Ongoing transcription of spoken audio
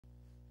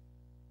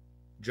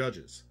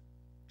Judges,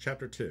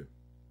 chapter 2.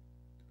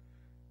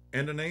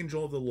 And an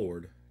angel of the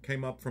Lord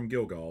came up from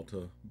Gilgal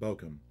to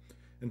Bochim,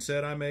 and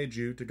said, I made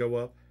you to go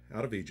up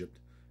out of Egypt,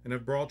 and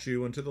have brought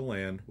you into the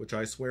land which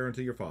I swear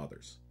unto your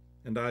fathers.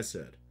 And I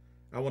said,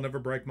 I will never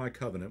break my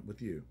covenant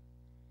with you.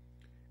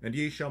 And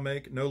ye shall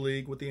make no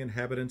league with the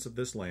inhabitants of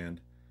this land.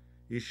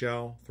 Ye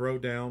shall throw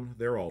down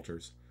their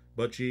altars,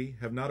 but ye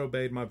have not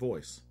obeyed my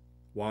voice.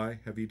 Why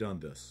have ye done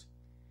this?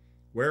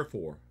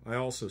 Wherefore I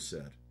also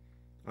said,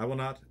 I will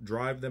not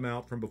drive them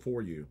out from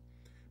before you,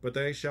 but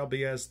they shall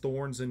be as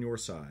thorns in your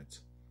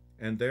sides,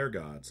 and their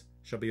gods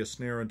shall be a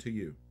snare unto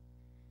you.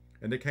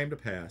 And it came to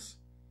pass,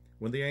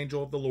 when the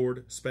angel of the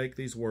Lord spake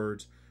these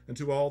words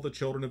unto all the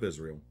children of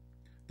Israel,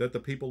 that the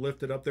people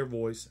lifted up their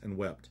voice and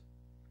wept.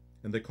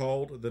 And they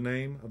called the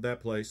name of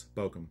that place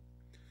Bochim,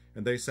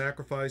 and they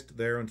sacrificed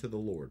there unto the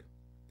Lord.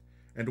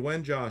 And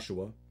when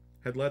Joshua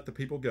had let the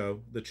people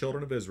go, the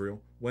children of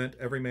Israel went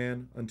every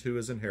man unto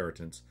his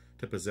inheritance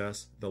to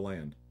possess the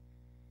land.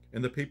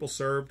 And the people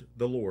served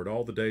the Lord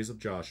all the days of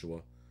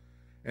Joshua,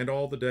 and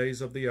all the days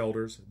of the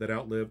elders that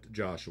outlived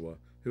Joshua,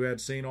 who had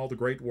seen all the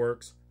great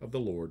works of the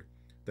Lord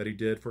that he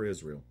did for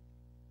Israel.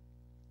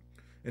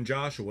 And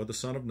Joshua the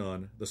son of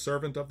Nun, the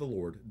servant of the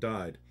Lord,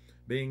 died,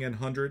 being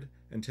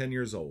 110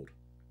 years old.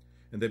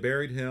 And they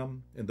buried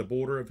him in the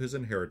border of his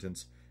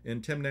inheritance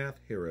in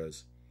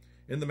Timnath-Heres,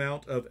 in the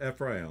mount of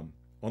Ephraim,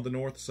 on the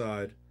north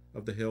side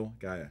of the hill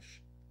Gaash.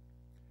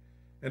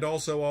 And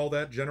also all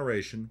that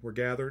generation were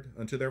gathered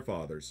unto their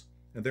fathers,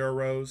 and there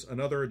arose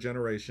another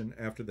generation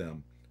after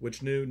them,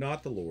 which knew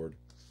not the Lord,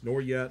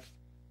 nor yet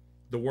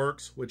the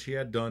works which he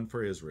had done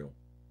for Israel.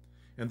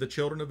 And the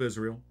children of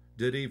Israel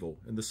did evil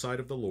in the sight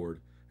of the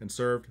Lord, and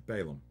served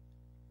Balaam.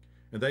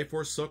 And they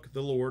forsook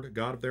the Lord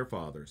God of their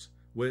fathers,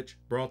 which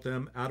brought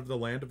them out of the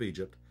land of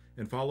Egypt,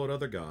 and followed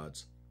other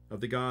gods,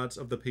 of the gods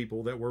of the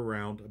people that were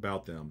round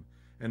about them,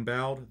 and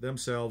bowed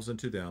themselves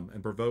unto them,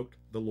 and provoked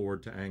the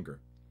Lord to anger.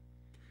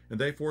 And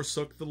they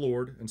forsook the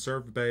Lord, and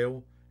served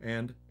Baal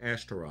and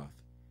Ashtaroth.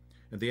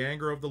 And the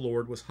anger of the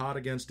Lord was hot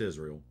against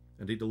Israel,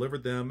 and he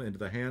delivered them into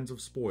the hands of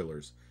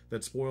spoilers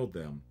that spoiled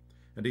them,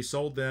 and he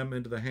sold them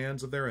into the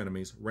hands of their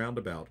enemies round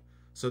about,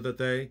 so that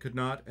they could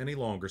not any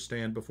longer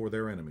stand before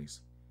their enemies.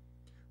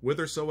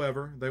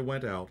 Whithersoever they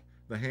went out,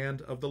 the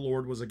hand of the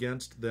Lord was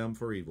against them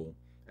for evil,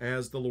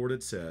 as the Lord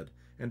had said,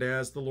 and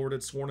as the Lord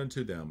had sworn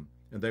unto them,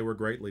 and they were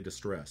greatly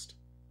distressed.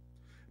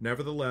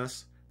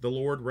 Nevertheless, the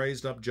Lord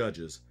raised up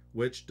judges,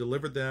 which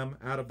delivered them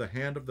out of the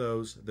hand of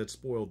those that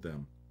spoiled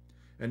them.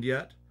 And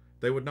yet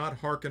they would not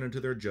hearken unto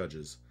their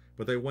judges,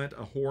 but they went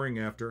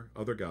a-whoring after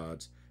other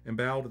gods, and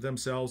bowed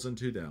themselves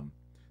unto them.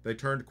 They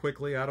turned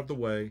quickly out of the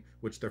way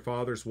which their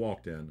fathers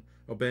walked in,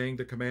 obeying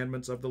the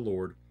commandments of the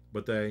Lord,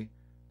 but they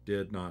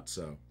did not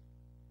so.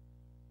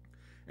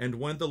 And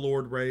when the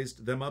Lord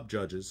raised them up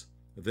judges,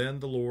 then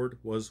the Lord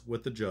was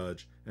with the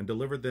judge, and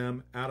delivered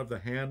them out of the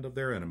hand of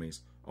their enemies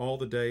all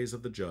the days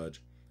of the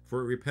judge.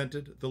 For it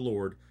repented the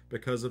Lord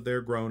because of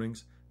their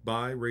groanings,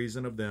 by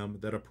reason of them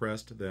that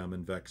oppressed them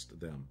and vexed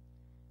them.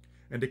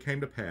 And it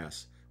came to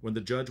pass, when the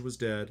judge was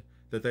dead,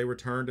 that they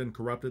returned and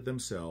corrupted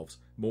themselves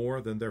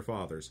more than their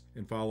fathers,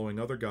 in following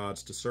other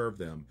gods to serve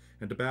them,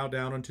 and to bow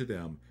down unto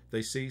them.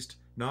 They ceased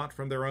not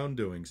from their own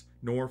doings,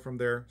 nor from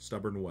their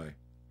stubborn way.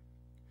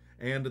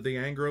 And the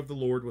anger of the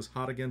Lord was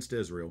hot against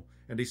Israel,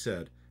 and he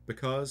said,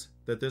 Because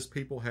that this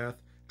people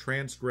hath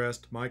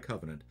transgressed my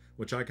covenant,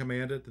 which I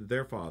commanded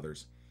their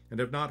fathers, and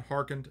have not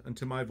hearkened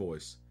unto my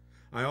voice,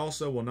 I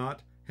also will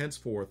not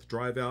henceforth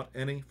drive out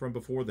any from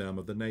before them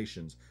of the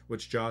nations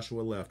which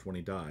Joshua left when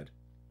he died,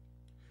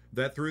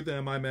 that through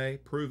them I may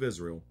prove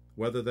Israel,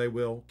 whether they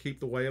will keep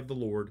the way of the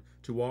Lord,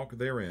 to walk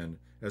therein,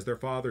 as their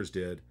fathers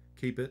did,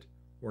 keep it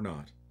or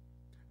not.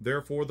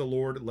 Therefore the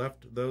Lord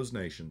left those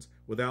nations,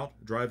 without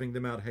driving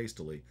them out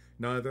hastily,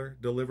 neither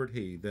delivered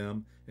he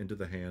them into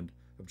the hand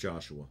of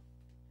Joshua.